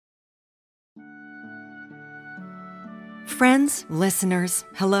Friends, listeners,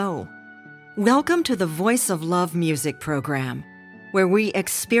 hello. Welcome to the Voice of Love music program, where we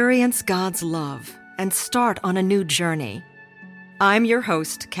experience God's love and start on a new journey. I'm your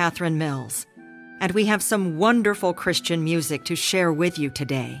host, Catherine Mills, and we have some wonderful Christian music to share with you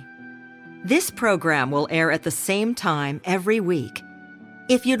today. This program will air at the same time every week.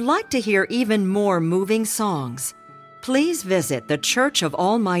 If you'd like to hear even more moving songs, please visit the Church of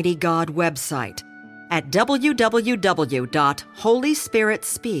Almighty God website at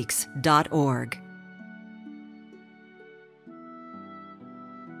www.holyspiritspeaks.org.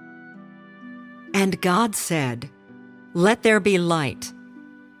 And God said, "Let there be light."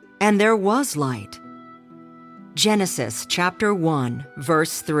 And there was light. Genesis chapter 1,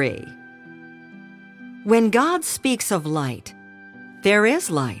 verse 3. When God speaks of light, there is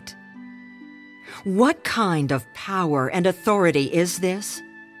light. What kind of power and authority is this?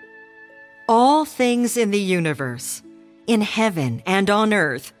 All things in the universe, in heaven and on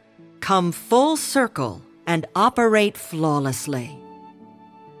earth, come full circle and operate flawlessly.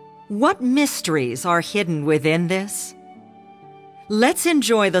 What mysteries are hidden within this? Let's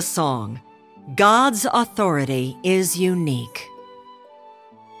enjoy the song, "God's Authority is Unique."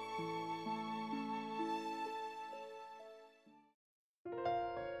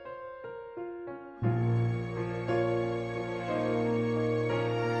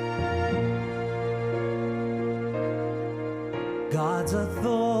 God's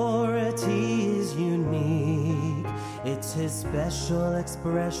authority is unique. It's His special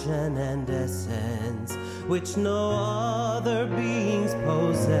expression and essence, which no other beings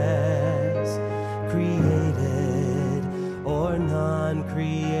possess. Created or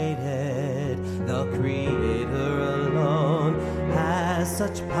non-created, the Creator alone has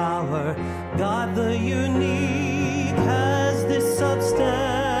such power. God the unique has this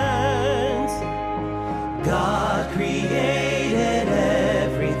substance. God created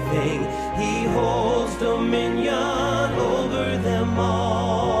everything. He holds dominion over them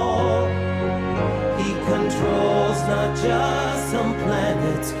all. He controls not just some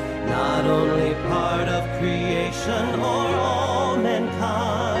planets, not only part of creation or all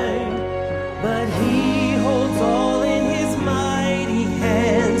mankind, but He holds all in His mighty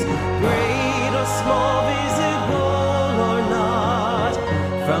hands, great or small, visible or not,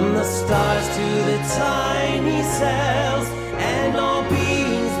 from the stars to the tiny cells and all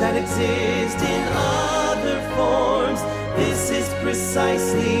beings that exist in other forms. This is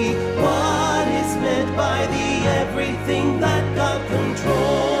precisely what is meant by the everything that God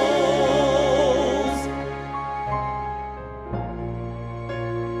controls.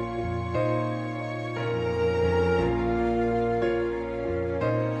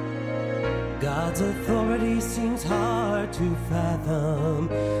 God's authority seems hard to fathom,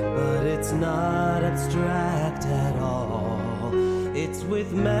 but it's not abstract at all. It's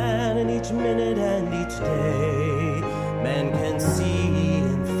with man in each minute and each day. Man can see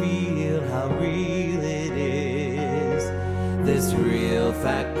and feel how real it is. This real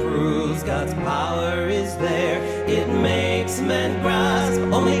fact proves God's power is there. It makes man grasp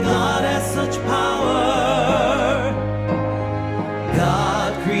only God has such power.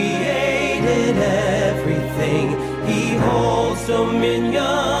 God created everything. He holds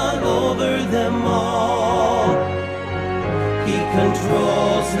dominion over them all. He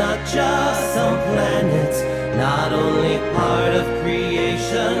controls not just some planets, not only part of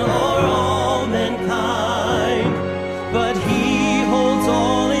creation or all mankind, but He holds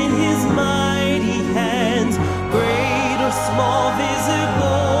all in His mighty hands, great or small,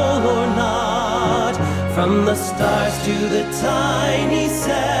 visible or not, from the stars to the tiny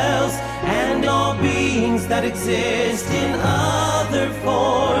cells and all beings that exist in other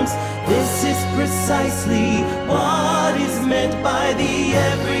forms. This is precisely what is meant by the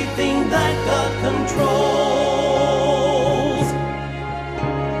everything that God controls.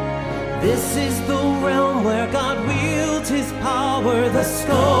 This is the realm where God wields His power, the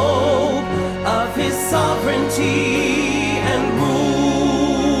scope of His sovereignty and rule.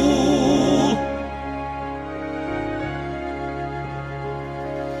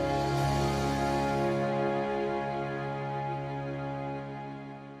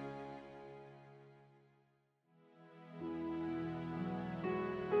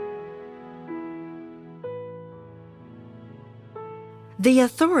 The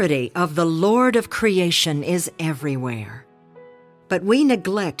authority of the Lord of creation is everywhere. But we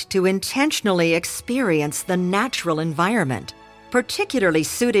neglect to intentionally experience the natural environment, particularly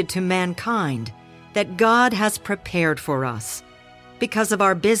suited to mankind, that God has prepared for us because of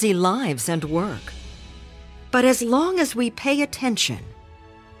our busy lives and work. But as long as we pay attention,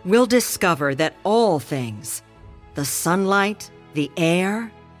 we'll discover that all things, the sunlight, the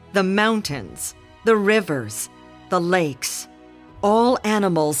air, the mountains, the rivers, the lakes, all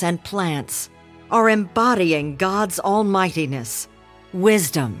animals and plants are embodying God's almightiness,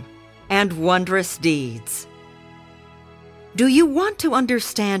 wisdom, and wondrous deeds. Do you want to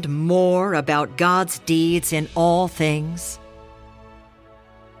understand more about God's deeds in all things?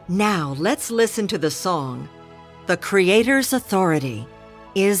 Now let's listen to the song, "The Creator's Authority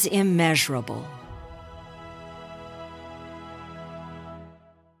is Immeasurable."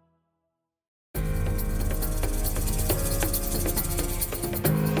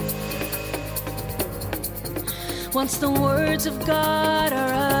 Once the words of God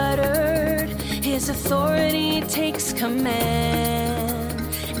are uttered, His authority takes command,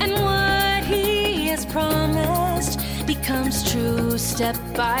 and what He has promised becomes true step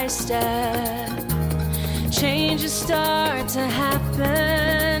by step. Changes start to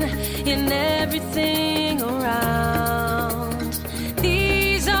happen in everything around.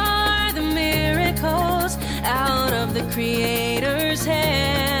 These are the miracles out of the Creator's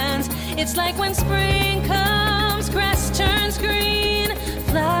hands. It's like when spring comes, grass turns green,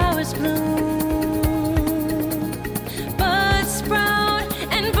 flowers bloom, buds sprout,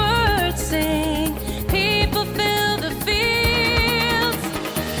 and birds sing. People fill the fields.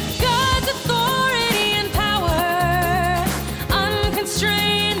 God's authority and power,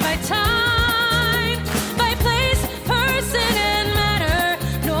 unconstrained by time, by place, person, and matter,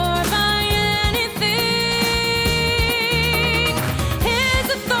 nor by anything. His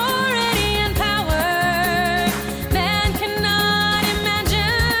authority and power, man cannot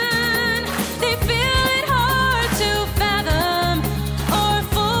imagine. They feel it hard to fathom or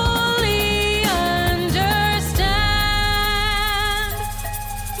fully understand.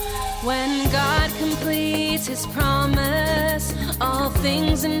 When God completes His promise, all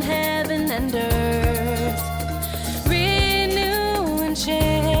things in heaven and earth renew and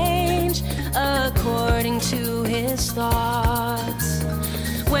change according to His thoughts.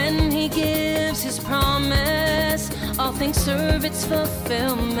 When He gives His promise, all things serve its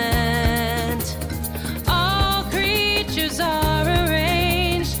fulfillment. All creatures are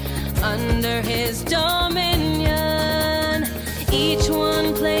arranged under His dominion. Each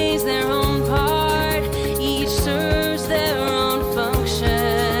one plays their own part, each serves their own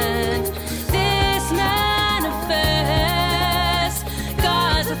function. This manifests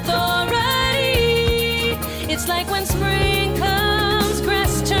God's authority. It's like when spring comes,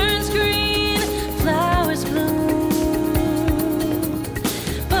 grass turns green, flowers bloom,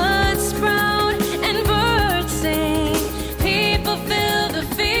 buds sprout, and birds sing. People fill the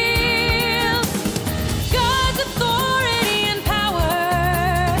fields. God's authority and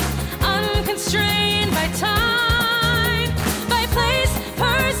power, unconstrained by time, by place,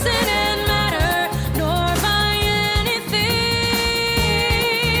 person, and matter, nor by anything.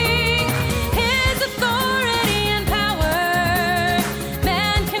 His authority and power,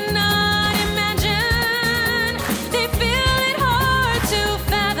 man cannot imagine. They feel it hard to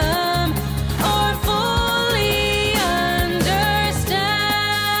fathom or fully understand.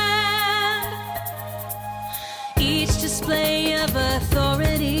 Each display of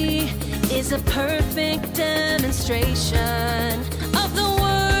authority is a perfect demonstration of the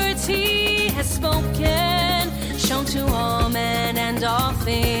words He has spoken, shown to all men and all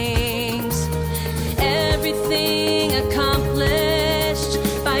things. Everything accomplished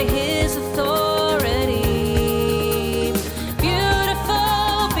by His authority.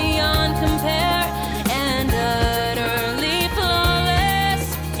 Beautiful beyond compare and utterly flawless.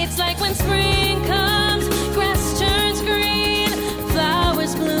 It's like when spring comes, grass turns green,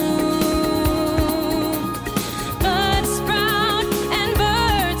 flowers bloom, buds sprout,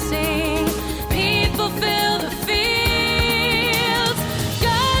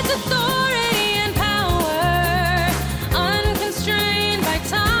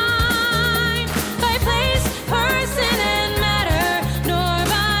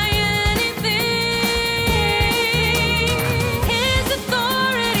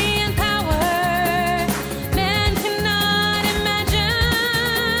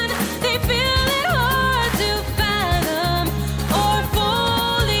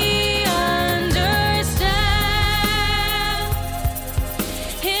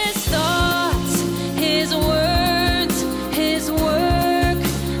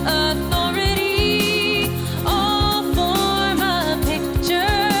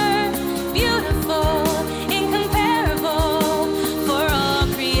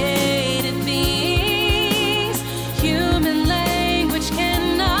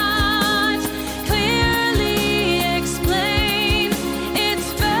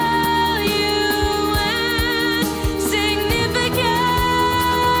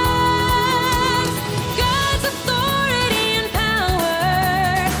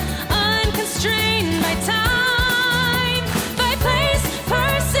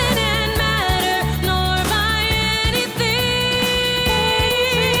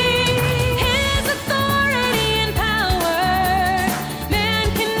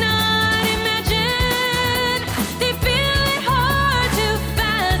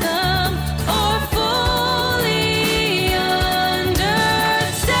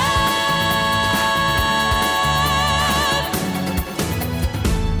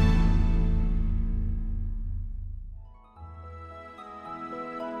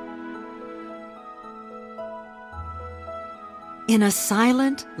 In a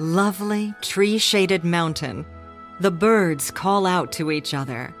silent, lovely, tree-shaded mountain, the birds call out to each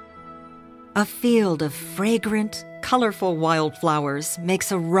other. A field of fragrant, colorful wildflowers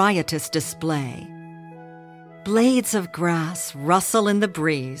makes a riotous display. Blades of grass rustle in the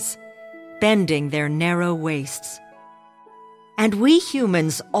breeze, bending their narrow waists. And we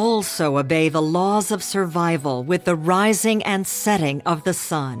humans also obey the laws of survival with the rising and setting of the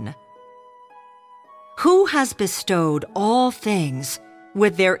sun. Who has bestowed all things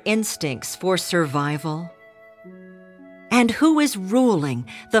with their instincts for survival? And who is ruling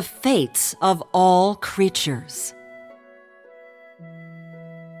the fates of all creatures?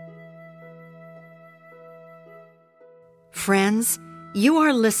 Friends, you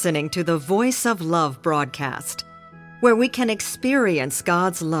are listening to the Voice of Love broadcast, where we can experience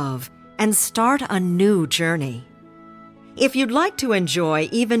God's love and start a new journey. If you'd like to enjoy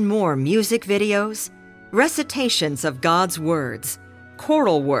even more music videos, recitations of God's words,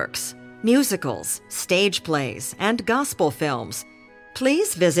 choral works, musicals, stage plays, and gospel films,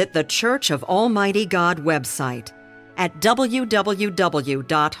 please visit the Church of Almighty God website at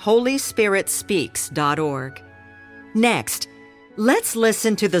www.holyspearitspeaks.org. Next, let's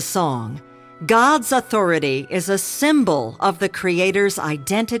listen to the song, God's Authority is a Symbol of the Creator's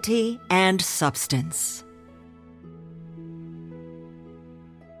Identity and Substance.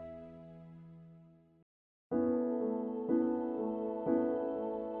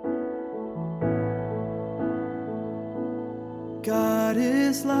 God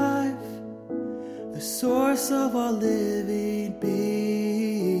is life, the source of all living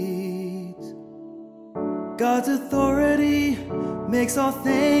beings. God's authority makes all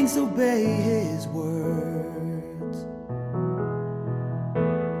things obey His words.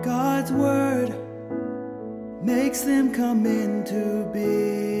 God's word makes them come into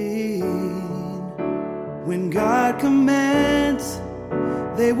being. When God commands,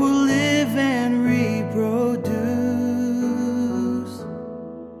 they will live and reproduce.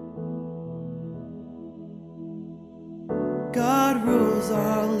 God rules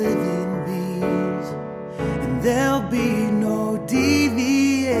our living beings, and there'll be no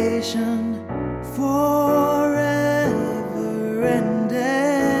deviation forever and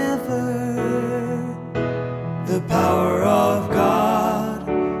ever. The power of God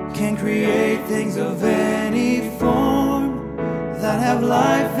can create things of any form that have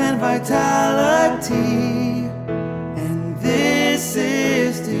life and vitality, and this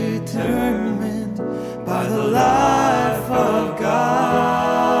is determined by the life of God.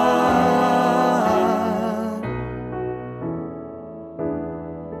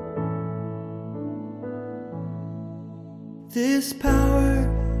 This power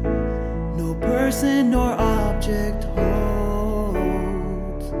no person nor object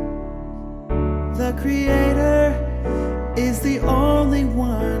holds. The Creator is the only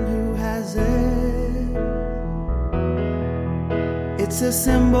one who has it. It's a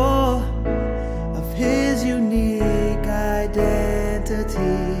symbol of His unique identity,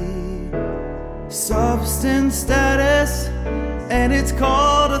 substance, status, and it's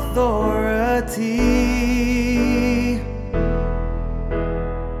called authority.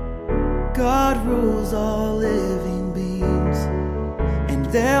 God rules all living beings, and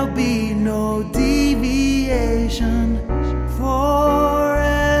there'll be no deviation forever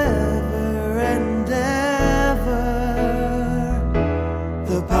and ever.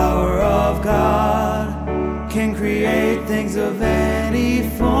 The power of God can create things of any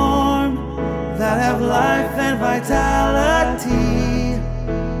form that have life and vitality,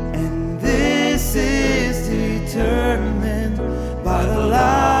 and this is determined by the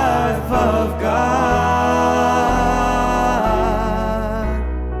life of God.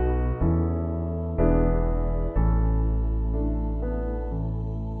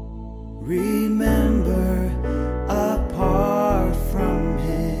 Remember, apart from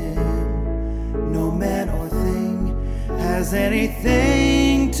Him, no man or thing has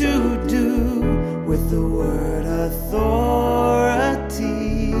anything to do with the word authority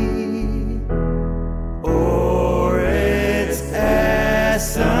or its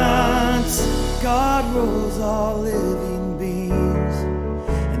essence. God rules all living beings,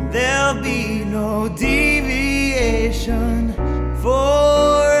 and there'll be no deviation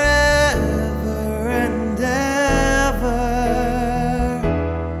forever and ever.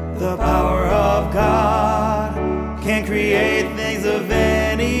 The power of God can create things of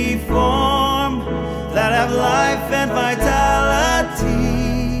any form that have life and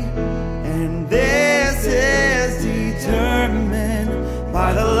vitality, and this is determined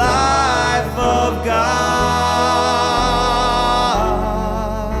by the life of God.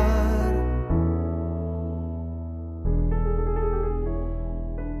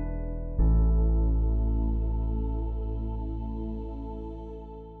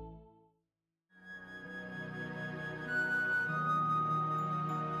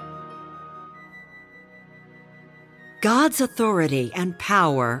 God's authority and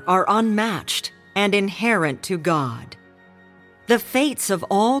power are unmatched and inherent to God. The fates of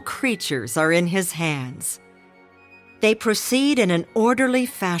all creatures are in His hands. They proceed in an orderly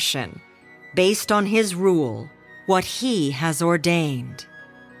fashion, based on His rule, what He has ordained.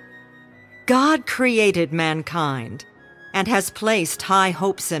 God created mankind and has placed high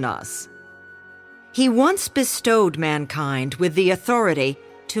hopes in us. He once bestowed mankind with the authority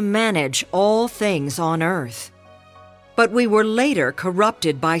to manage all things on earth. But we were later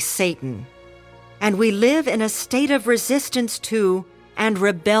corrupted by Satan, and we live in a state of resistance to and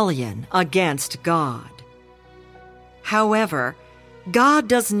rebellion against God. However, God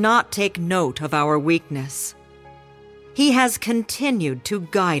does not take note of our weakness. He has continued to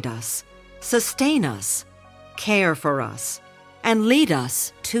guide us, sustain us, care for us, and lead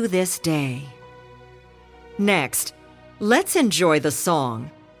us to this day. Next, let's enjoy the song,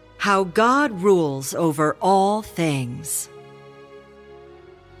 How God Rules Over All Things.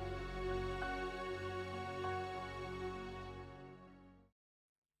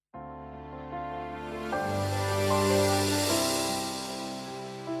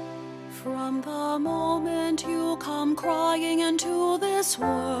 From the moment you come crying into this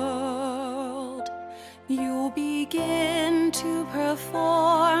world, you begin to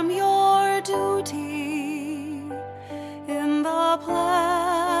perform your duty in the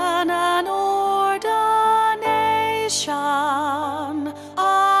plan and ordination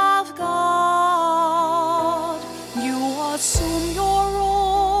of God. You assume your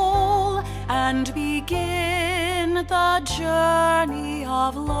role and begin the journey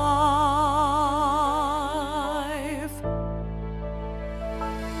of life.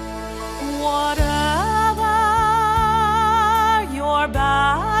 Whatever your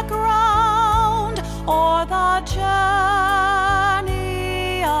background or the journey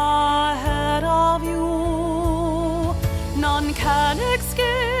ahead of you, none can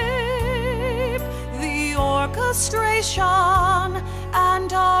escape the orchestration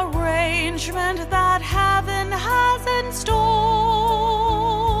and arrangement that heaven has in store,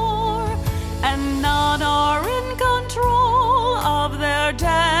 and none are in control of their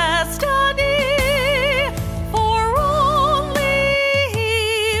destiny, for only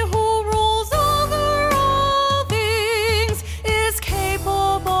He who rules over all things is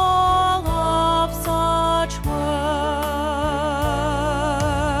capable of such work.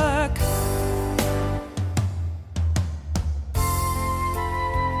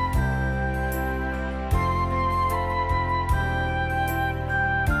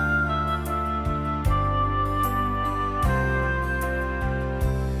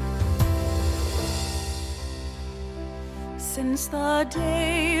 Since the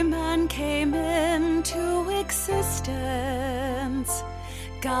day man came into existence,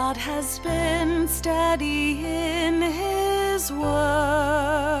 God has been steady in His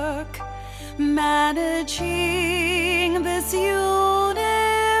work, managing this universe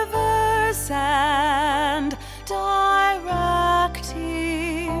and directing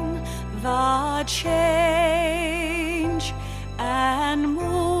the change and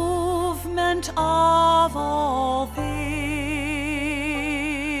movement of all things.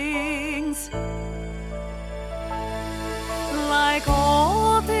 Like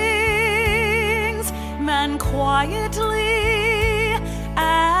all things, man quietly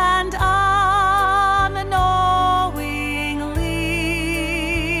and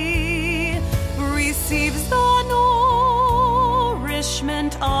unknowingly receives the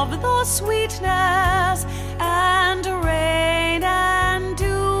nourishment of the sweetness and rain and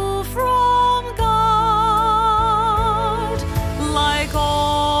dew from God. Like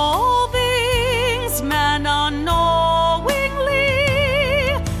all things, man unknowingly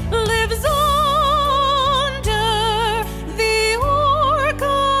lives under the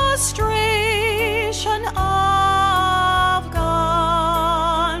orchestration of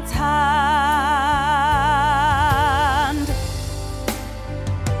God's hand.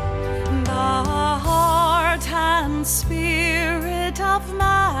 The heart and spirit of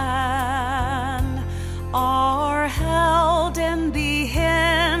man are held in the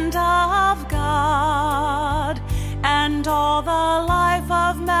hand of God, and all the life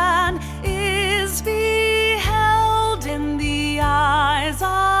of man is beheld in the eyes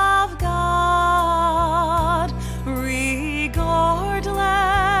of God,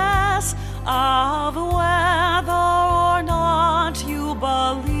 regardless of whether or not you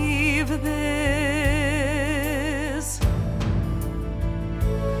believe this.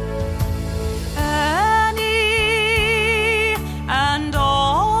 Any and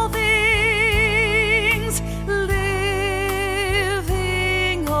all things, living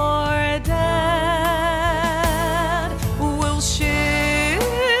or dead,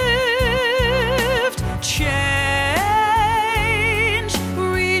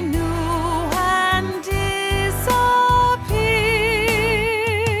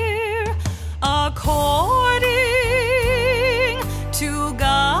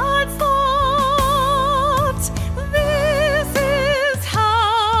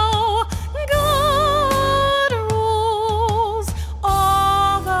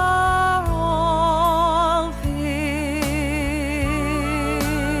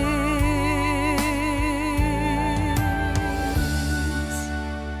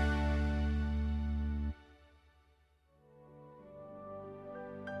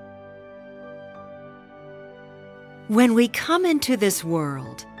 When we come into this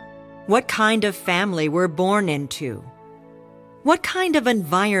world, what kind of family we're born into, what kind of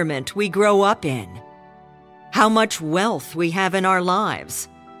environment we grow up in, how much wealth we have in our lives,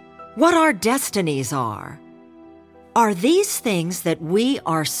 what our destinies are these things that we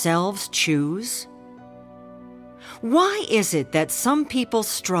ourselves choose? Why is it that some people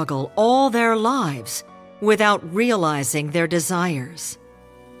struggle all their lives without realizing their desires?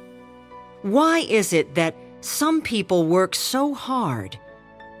 Why is it that some people work so hard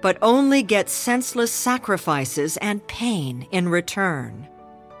but only get senseless sacrifices and pain in return?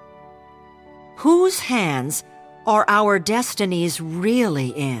 Whose hands are our destinies really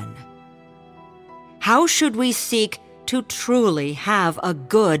in? How should we seek to truly have a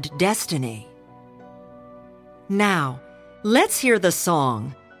good destiny? Now, let's hear the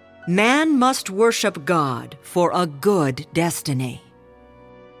song, "Man Must Worship God for a Good Destiny."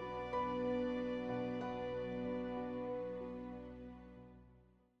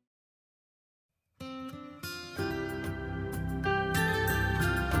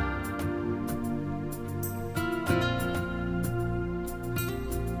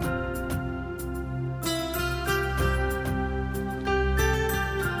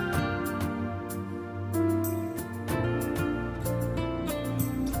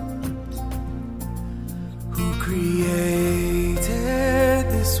 Created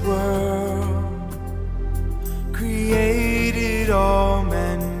this world, created all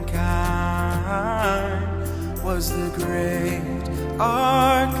mankind, was the great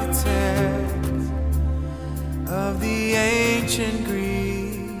architect of the ancient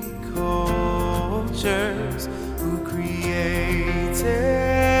Greek cultures, who created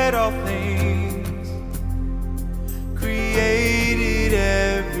all things, created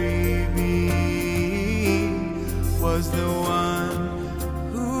every was the one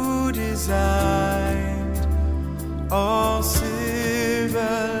who designed all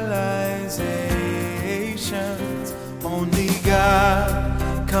civilizations. Only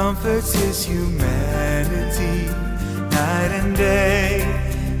God comforts his humanity night and day.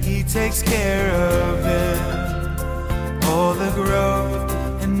 He takes care of them. All the growth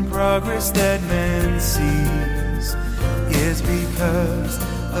and progress that man sees is because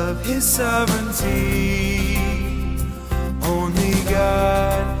of his sovereignty. Only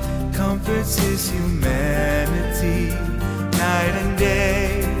God comforts his humanity night and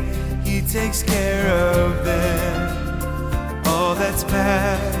day. He takes care of them. All that's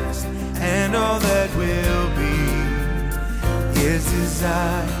past and all that will be is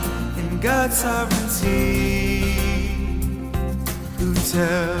designed in God's sovereignty, who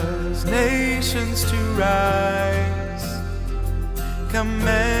tells nations to rise,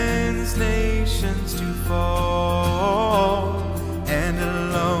 commands nations to fall, and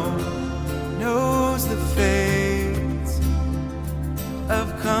alone knows the fates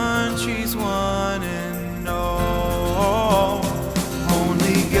of countries one and all.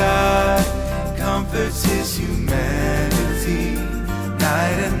 Only God comforts his humanity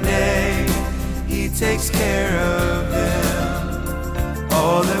night and day. He takes care of them.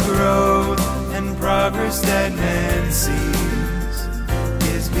 All the growth and progress that man sees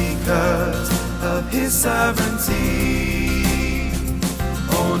is because of his sovereignty.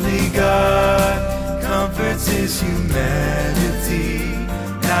 Only God comforts his humanity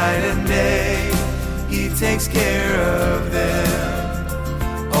night and day. He takes care of them.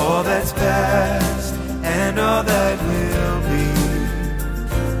 All that's past and all that will be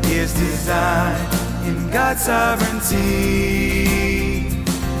is designed in God's sovereignty.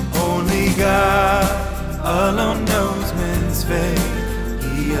 Only God alone knows men's fate.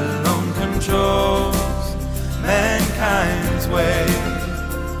 He alone controls mankind's way.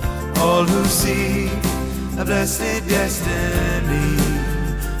 All who seek a blessed destiny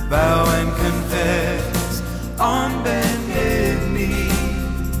bow and confess on bended knee.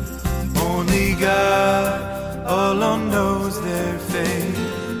 Only God alone knows their fate.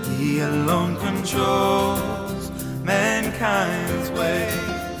 He alone controls mankind's way.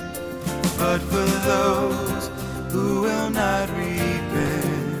 But for those who will not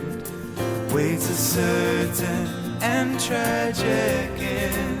repent, waits a certain and tragic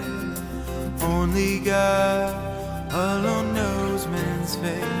end. Only God alone knows man's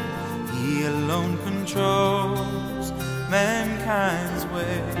fate. He alone controls mankind's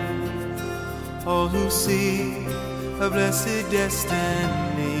way. All who seek a blessed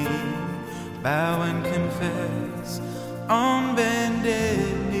destiny bow and confess on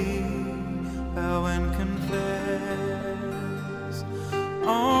bended knee. Bow and confess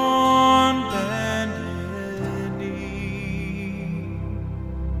on bended knee.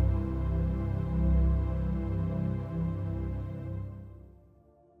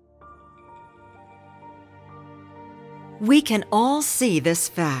 We can all see this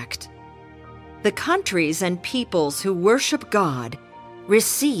fact. The countries and peoples who worship God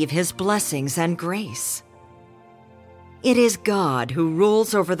receive His blessings and grace. It is God who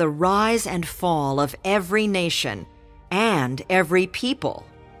rules over the rise and fall of every nation and every people.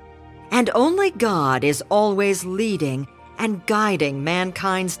 And only God is always leading and guiding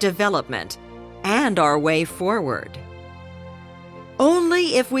mankind's development and our way forward.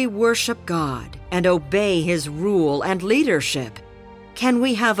 Only if we worship God and obey His rule and leadership can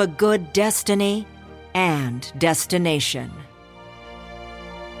we have a good destiny and destination.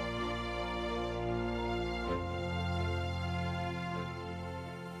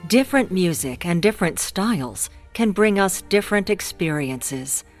 Different music and different styles can bring us different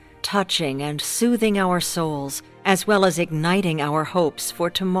experiences, touching and soothing our souls, as well as igniting our hopes for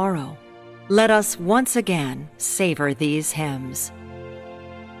tomorrow. Let us once again savor these hymns.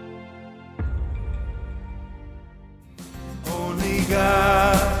 Only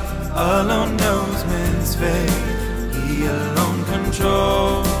God alone knows men's fate. He alone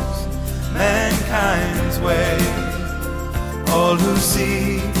controls mankind's way. All who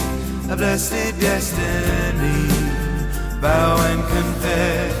see a blessed destiny bow and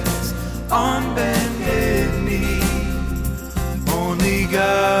confess on bended knee. Only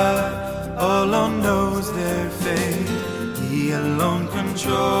God alone knows their fate. He alone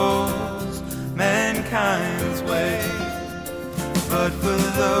controls mankind's way. But for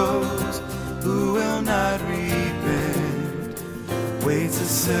those who will not repent, waits a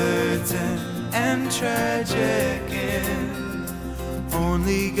certain and tragic end.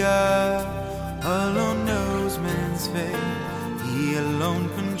 Only God alone knows man's fate. He alone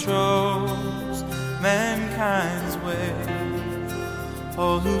controls mankind's way.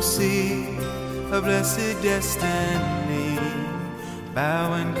 All who see a blessed destiny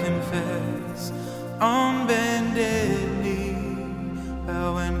bow and confess on bended knee.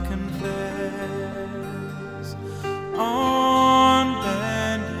 Bow and confess on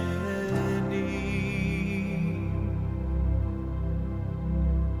bended knee.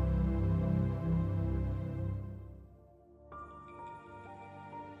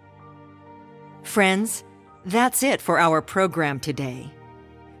 Friends, that's it for our program today.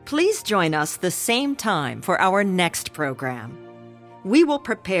 Please join us the same time for our next program. We will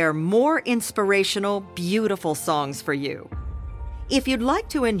prepare more inspirational, beautiful songs for you. If you'd like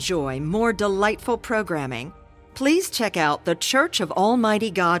to enjoy more delightful programming, please check out the Church of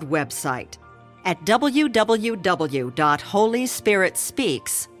Almighty God website at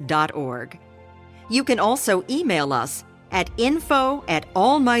www.holyspiritspeaks.org. You can also email us at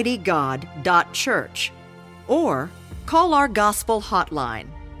info@almightygod.church or call our gospel hotline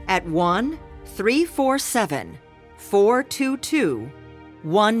at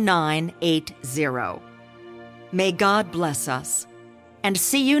 1-347-422-1980. May God bless us, and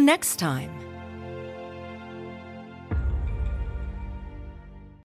see you next time.